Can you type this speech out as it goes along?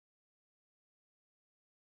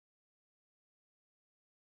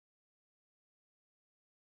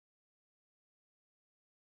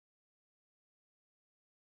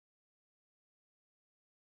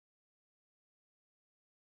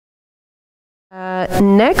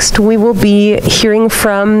Next, we will be hearing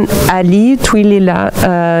from Ali Touilila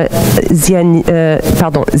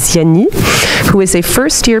Ziani, who is a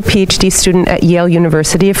first-year PhD student at Yale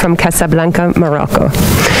University from Casablanca, Morocco.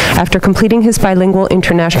 After completing his bilingual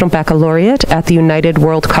international baccalaureate at the United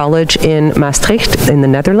World College in Maastricht in the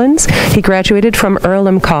Netherlands, he graduated from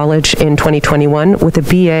Earlham College in 2021 with a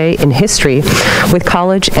BA in history with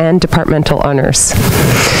college and departmental honors.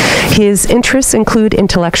 His interests include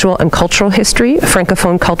intellectual and cultural history,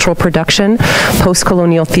 Francophone cultural production,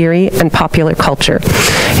 post-colonial theory, and popular culture.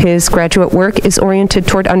 His graduate work is oriented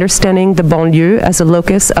toward understanding the banlieue as a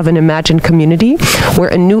locus of an imagined community where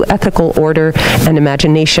a new ethical order and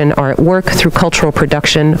imagination are at work through cultural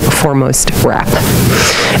production, foremost rap.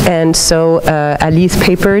 And so Ali's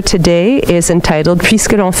paper today is entitled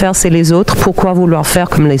Puisque faire, c'est les autres, pourquoi vouloir faire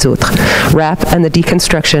comme les autres? Rap and the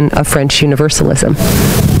Deconstruction of French Universalism.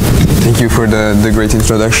 Thank you for the great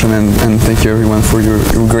introduction, and thank you everyone for your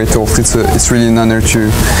great talk. It's really an honor to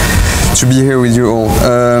be here with you all.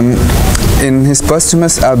 In his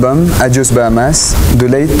posthumous album, Adios Bahamas, the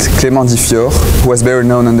late Clément Difior, who was better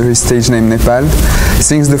known under his stage name Nepal,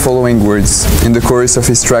 sings the following words in the chorus of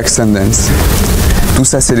his track Sundance. Tout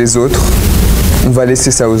ça c'est les autres, on va laisser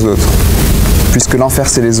ça aux autres. Puisque l'enfer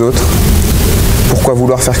c'est les autres, pourquoi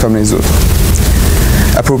vouloir faire comme les autres?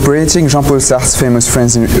 Appropriating Jean-Paul Sartre's famous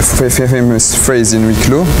phrase in Huis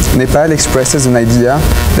Clos, Nepal expresses an idea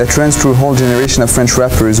that runs through a whole generation of French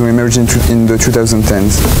rappers who emerged in the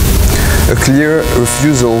 2010s. A clear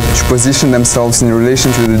refusal to position themselves in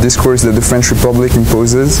relation to the discourse that the French Republic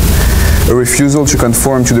imposes, a refusal to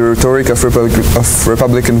conform to the rhetoric of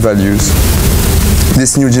Republican values.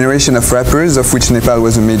 This new generation of rappers, of which Nepal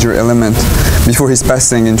was a major element before his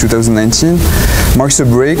passing in 2019, marks a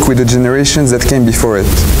break with the generations that came before it.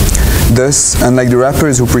 Thus, unlike the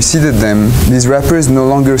rappers who preceded them, these rappers no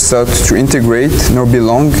longer sought to integrate nor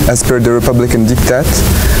belong as per the Republican diktat,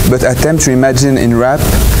 but attempt to imagine in rap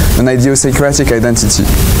an idiosyncratic identity.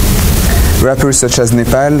 Rappers such as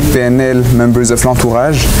Nepal, PNL, members of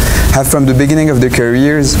l'entourage, have from the beginning of their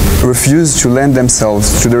careers refused to lend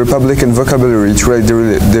themselves to the Republican vocabulary to write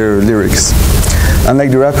their lyrics.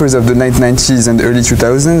 Unlike the rappers of the 1990s and early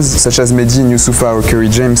 2000s, such as Medine, Youssoufa or Kerry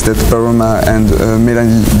James that Paroma and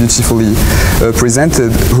Melanie beautifully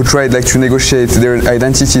presented, who tried to negotiate their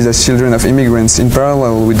identities as children of immigrants in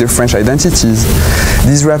parallel with their French identities,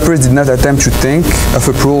 these rappers did not attempt to think of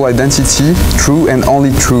a plural identity through and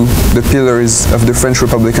only through the pillars of the French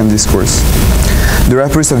Republican discourse. The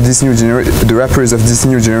rappers of this new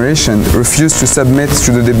generation refused to submit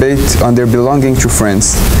to the debate on their belonging to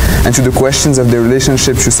France and to the questions of their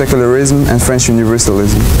relationship to secularism and French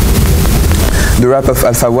universalism. The rap of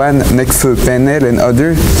Alpha One, Nekfeu, PNL,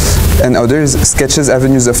 and others sketches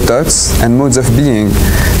avenues of thoughts and modes of being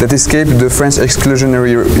that escape the French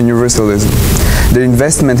exclusionary universalism. Their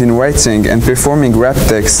investment in writing and performing rap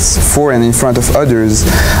texts for and in front of others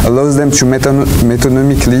allows them to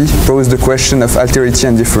metonymically pose the question of alterity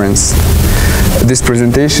and difference. This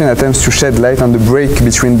presentation attempts to shed light on the break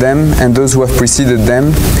between them and those who have preceded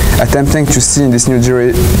them, attempting to see in this new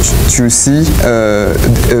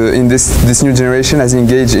generation as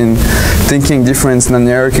engaged in thinking difference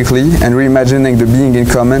non-hierarchically and reimagining the being in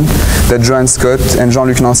common that Joan Scott and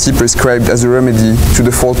Jean-Luc Nancy prescribed as a remedy to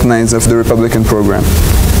the fault lines of the Republican program.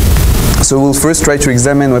 So we'll first try to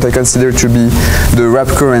examine what I consider to be the rap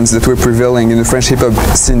currents that were prevailing in the French hip-hop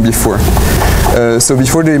scene before. So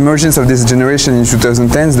before the emergence of this generation in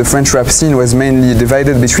 2010s, the French rap scene was mainly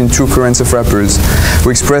divided between two currents of rappers who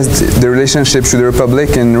expressed their relationship to the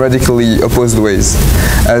Republic in radically opposed ways.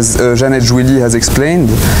 As Jeannette Jouilly has explained,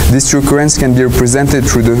 these two currents can be represented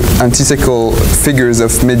through the antithetical figures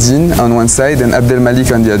of Medine on one side and Abdel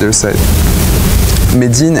Malik on the other side.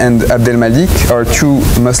 Medine and Abdel Malik are two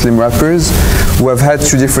Muslim rappers who have had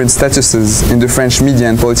two different statuses in the French media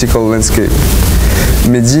and political landscape.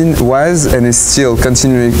 Medine was and is still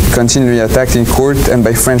continually attacked in court and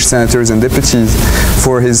by French senators and deputies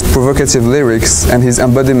for his provocative lyrics and his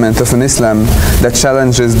embodiment of an Islam that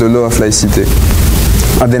challenges the law of laïcité.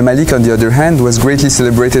 Abdel Malik, on the other hand, was greatly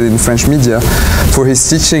celebrated in French media for his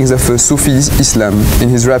teachings of a Sufi Islam in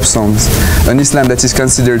his rap songs, an Islam that is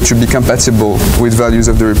considered to be compatible with values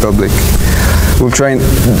of the Republic. we'll try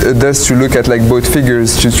thus to look at like both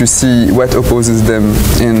figures to see what opposes them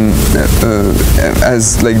in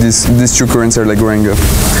as like these two currents are like growing up.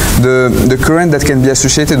 The current that can be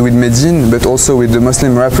associated with Medine, but also with the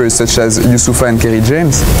Muslim rappers such as Youssoufa and Kerry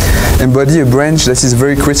James, embody a branch that is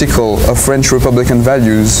very critical of French Republican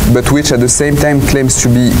values, but which at the same time claims to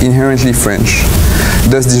be inherently French.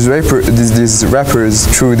 Thus, these rappers,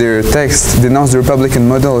 through their texts, denounce the Republican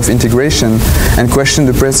model of integration and question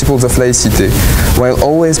the principles of laïcité, while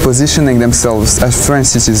always positioning themselves as French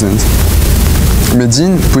citizens.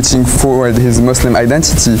 Medine, putting forward his Muslim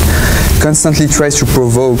identity, constantly tries to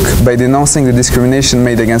provoke by denouncing the discrimination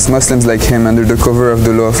made against Muslims like him under the cover of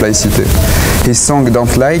the law of laïcité. His song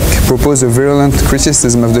Don't Like proposed a virulent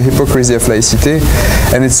criticism of the hypocrisy of laïcité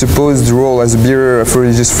and its supposed role as a bearer of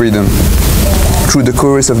religious freedom. Through the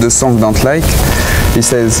chorus of the song Don't Like, he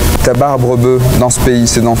says, ta barbe rebeu, dans ce pays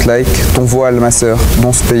c'est Don't Like, ton voile ma sœur,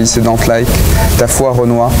 dans ce pays c'est Don't Like, ta foi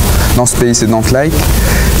Renoir, dans ce pays c'est Don't Like.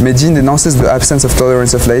 Medine denounces the absence of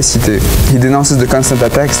tolerance of laïcité. He denounces the constant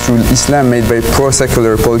attacks to Islam made by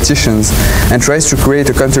pro-secular politicians and tries to create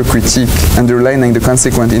a counter-critique, underlining the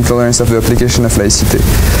consequent intolerance of the application of laïcité.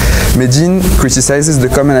 Medine criticizes the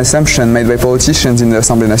common assumption made by politicians in the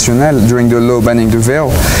Assemblée nationale during the law banning the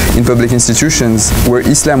veil in public institutions, where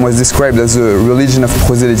Islam was described as a religion of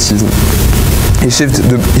proselytism. He shifts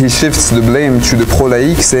the blame to the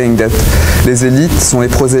pro-laïcs, saying that les élites sont les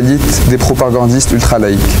prosélytes des propagandistes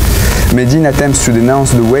ultra-laïcs. Medine attempts to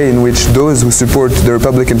denounce the way in which those who support the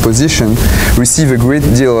Republican position receive a great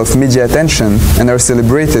deal of media attention and are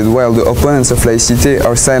celebrated, while the opponents of laïcité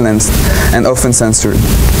are silenced and often censored.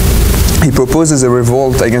 He proposes a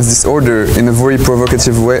revolt against this order in a very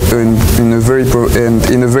provocative way,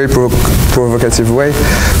 provocative way,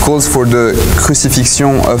 calls for the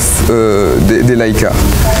crucifixion of des laïcars.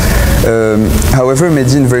 However,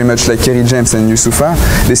 Medine, very much like Kerry James and Youssoufa,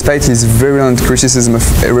 despite his virulent criticism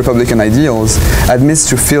of Republican ideals, admits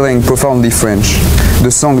to feeling profoundly French.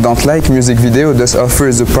 The song Don't Like music video thus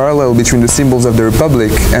offers a parallel between the symbols of the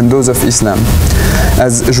Republic and those of Islam.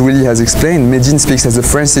 As Jouili has explained, Medine speaks as a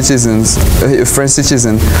French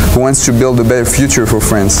citizen who wants to build a better future for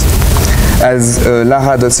France. As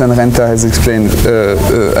Lara Dodson-Renta has explained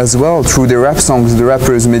as well, through their rap songs, the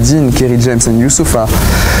rappers Medine, Kerry James and Youssoufa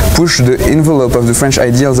push the envelope of the French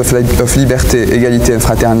ideals of liberté, égalité and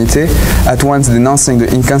fraternité, at once denouncing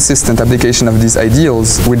the inconsistent application of these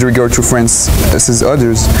ideals with regard to France's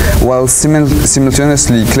others, while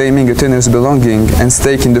simultaneously claiming a tenuous belonging and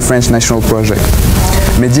stake in the French national project.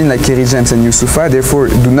 Medine, like Kerry James and Youssoufa, therefore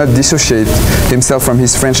do not dissociate himself from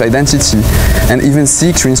his French identity and even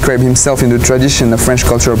seek to inscribe himself in the tradition of French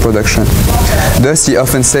cultural production. Thus, he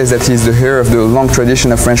often says that he is the heir of the long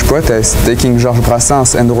tradition of French protest, taking Georges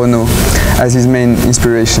Brassens and Renaud as his main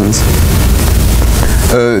inspirations.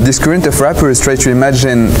 This current of rappers try to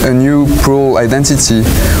imagine a new plural identity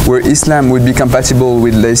where Islam would be compatible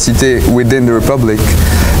with laïcité within the Republic,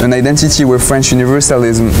 an identity where French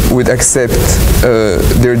universalism would accept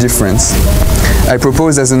their difference. I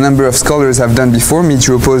propose, as a number of scholars have done before me,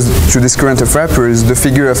 to oppose to this current of rappers the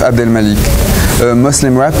figure of Abdel Malik, a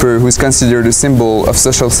Muslim rapper who is considered a symbol of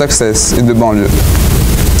social success in the banlieue.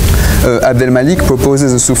 Abdel Malik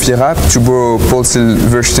proposes a Sufi rap, to borrow Paul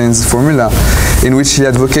Silverstein's formula, in which he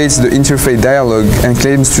advocates the interfaith dialogue and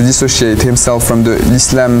claims to dissociate himself from the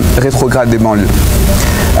l'Islam rétrograde des banlieues.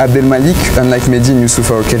 Abdel Malik, unlike Medine,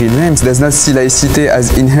 Youssoufa or Kerry James, does not see laïcité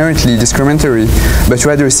as inherently discriminatory, but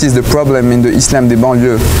rather sees the problem in the Islam des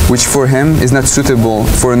banlieues, which for him is not suitable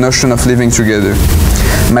for a notion of living together.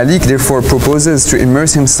 Malik therefore proposes to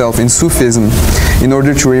immerse himself in Sufism in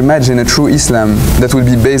order to reimagine a true Islam that would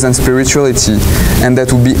be based on spirituality and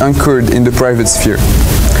that would be anchored in the private sphere.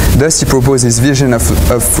 Thus he proposes his vision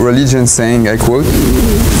of religion, saying, I quote,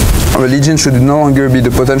 "Religion should no longer be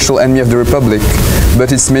the potential enemy of the Republic,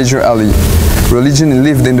 but its major ally. Religion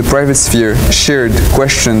lived in the private sphere, shared,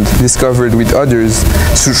 questioned, discovered with others,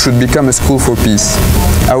 should become a school for peace.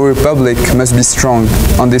 Our Republic must be strong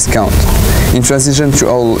on this count. In transition to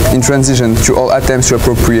all attempts to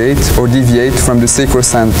appropriate or deviate from the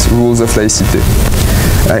sacrosanct rules of laïcité."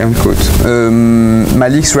 I unquote.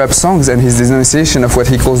 Malik's rap songs and his denunciation of what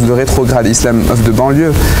he calls the retrograde Islam of the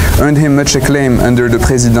banlieue earned him much acclaim under the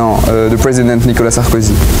President Nicolas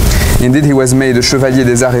Sarkozy. Indeed, he was made a Chevalier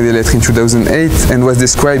des Arts et des Lettres in 2008 and was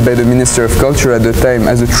described by the Minister of Culture at the time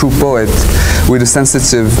as a true poet with a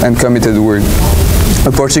sensitive and committed word.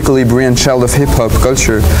 A particularly brilliant child of hip-hop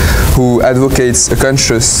culture who advocates a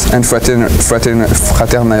conscious and fraternal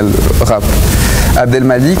rap. Abdel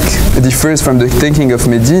Malik differs from the thinking of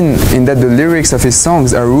Medine in that the lyrics of his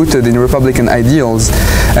songs are rooted in Republican ideals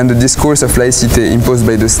and the discourse of laïcité imposed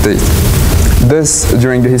by the state. Thus,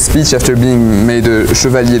 during his speech after being made a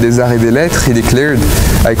chevalier des arts et des lettres, he declared,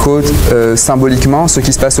 I quote, symboliquement, ce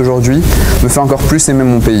qui se passe aujourd'hui me fait encore plus aimer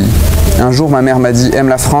mon pays. Un jour, ma mère m'a dit, aime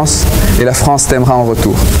la France, et la France t'aimera en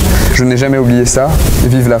retour. Je n'ai jamais oublié ça,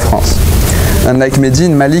 vive la France. Unlike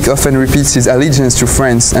Medine, Malik often repeats his allegiance to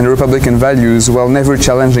France and Republican values while never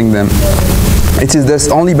challenging them. It is thus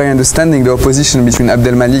only by understanding the opposition between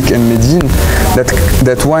Abdel Malik and Medine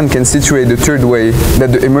that one can situate the third way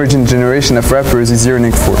that the emerging generation of rappers is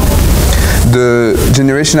yearning for. The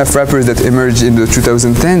generation of rappers that emerged in the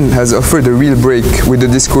 2010 has offered a real break with the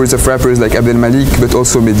discourse of rappers like Abdel Malik but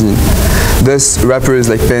also Medine. Thus, rappers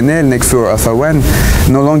like PNL, Nekfeu or Afawan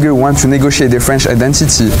no longer want to negotiate their French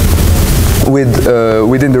identity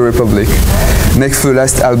within the Republic. Nekfeu's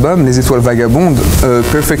last album, Les Étoiles Vagabondes,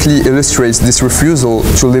 perfectly illustrates this refusal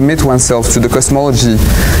to limit oneself to the cosmology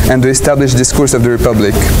and the established discourse of the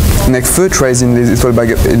Republic. Nekfeu tries in Les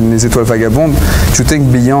Étoiles Vagabondes to think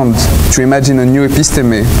beyond, to imagine a new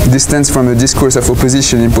episteme, distance from a discourse of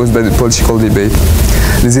opposition imposed by the political debate.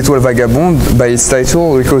 Les Étoiles Vagabondes, by its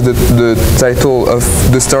title, recalls the title of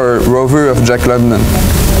the star Rover of Jack London.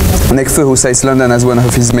 Nekfeu, who cites London as one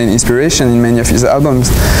of his main inspirations in many of his albums,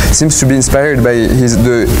 seems to be inspired by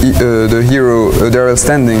the hero Daryl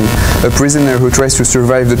Standing, a prisoner who tries to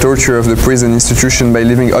survive the torture of the prison institution by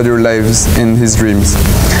living other lives in his dreams.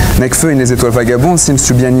 Nekfeu in Les Étoiles Vagabondes seems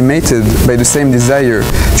to be animated by the same desire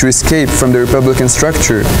to escape from the Republican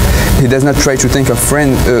structure. He does not try to think of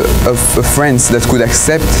a France that could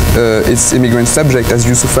accept its immigrant subject as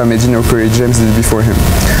Youssoufa, Medine or Perry James did before him,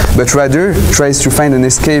 but rather tries to find an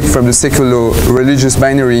escape from the secular religious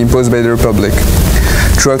binary imposed by the Republic.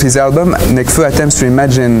 Throughout his album, Nekfeu attempts to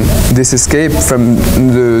imagine this escape from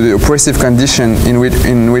the oppressive condition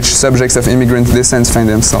in which subjects of immigrant descent find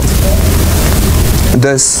themselves.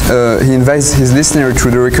 Thus, he invites his listener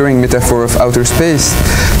through the recurring metaphor of outer space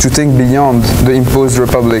to think beyond the imposed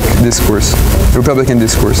Republican discourse.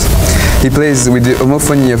 He plays with the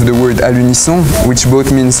homophony of the word à l'unisson, which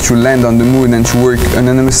both means to land on the moon and to work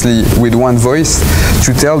anonymously with one voice,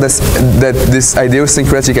 to tell that this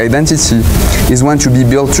idiosyncratic identity is one to be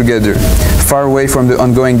built together, far away from the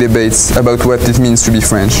ongoing debates about what it means to be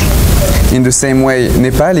French. In the same way,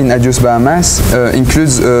 Nepal, in Adios Bahamas,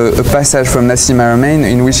 includes a passage from Nassim Haramein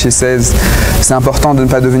in which he says « C'est important de ne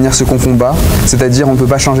pas devenir ce qu'on combat, c'est-à-dire on ne peut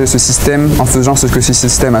pas changer ce système en faisant ce que ce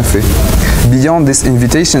système a fait. » Beyond this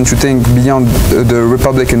invitation to think beyond the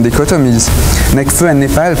Republican dichotomies, Nekfeu and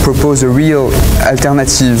Nepal propose a real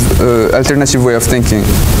alternative way of thinking.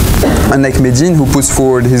 Unlike Medine, who puts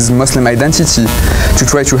forward his Muslim identity to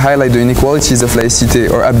try to highlight the inequalities of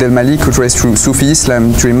laïcité, or Abdel Malik, who tries through Sufi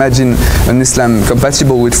Islam to imagine an Islam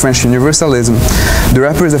compatible with French universalism, the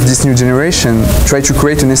rappers of this new generation try to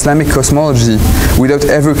create an Islamic cosmology without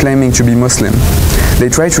ever claiming to be Muslim. They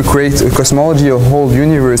try to create a cosmology, a whole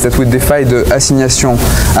universe that would defy the assignation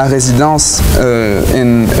à résidence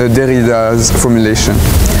in Derrida's formulation.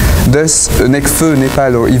 Thus, Nekfeu,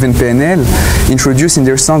 Nepal, or even PNL introduce in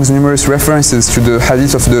their songs numerous references to the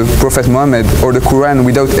hadith of the Prophet Muhammad or the Quran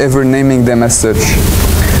without ever naming them as such.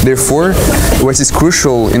 Therefore, what is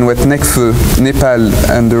crucial in what Nekfeu, Nepal,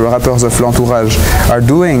 and the rappers of l'entourage are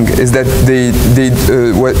doing is that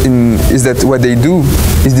what they do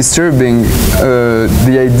is disturbing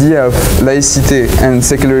the idea of laïcité and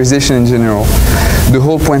secularization in general. The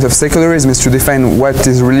whole point of secularism is to define what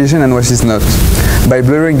is religion and what is not. By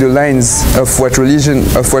blurring the lines of what religion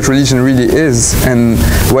really is and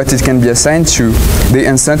what it can be assigned to, they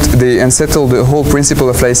unsettle the whole principle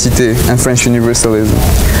of laïcité and French universalism.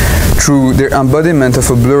 Through their embodiment of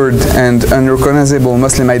a blurred and unrecognizable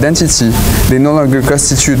Muslim identity, they no longer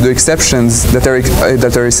constitute the exceptions that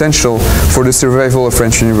are essential for the survival of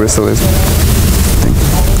French universalism.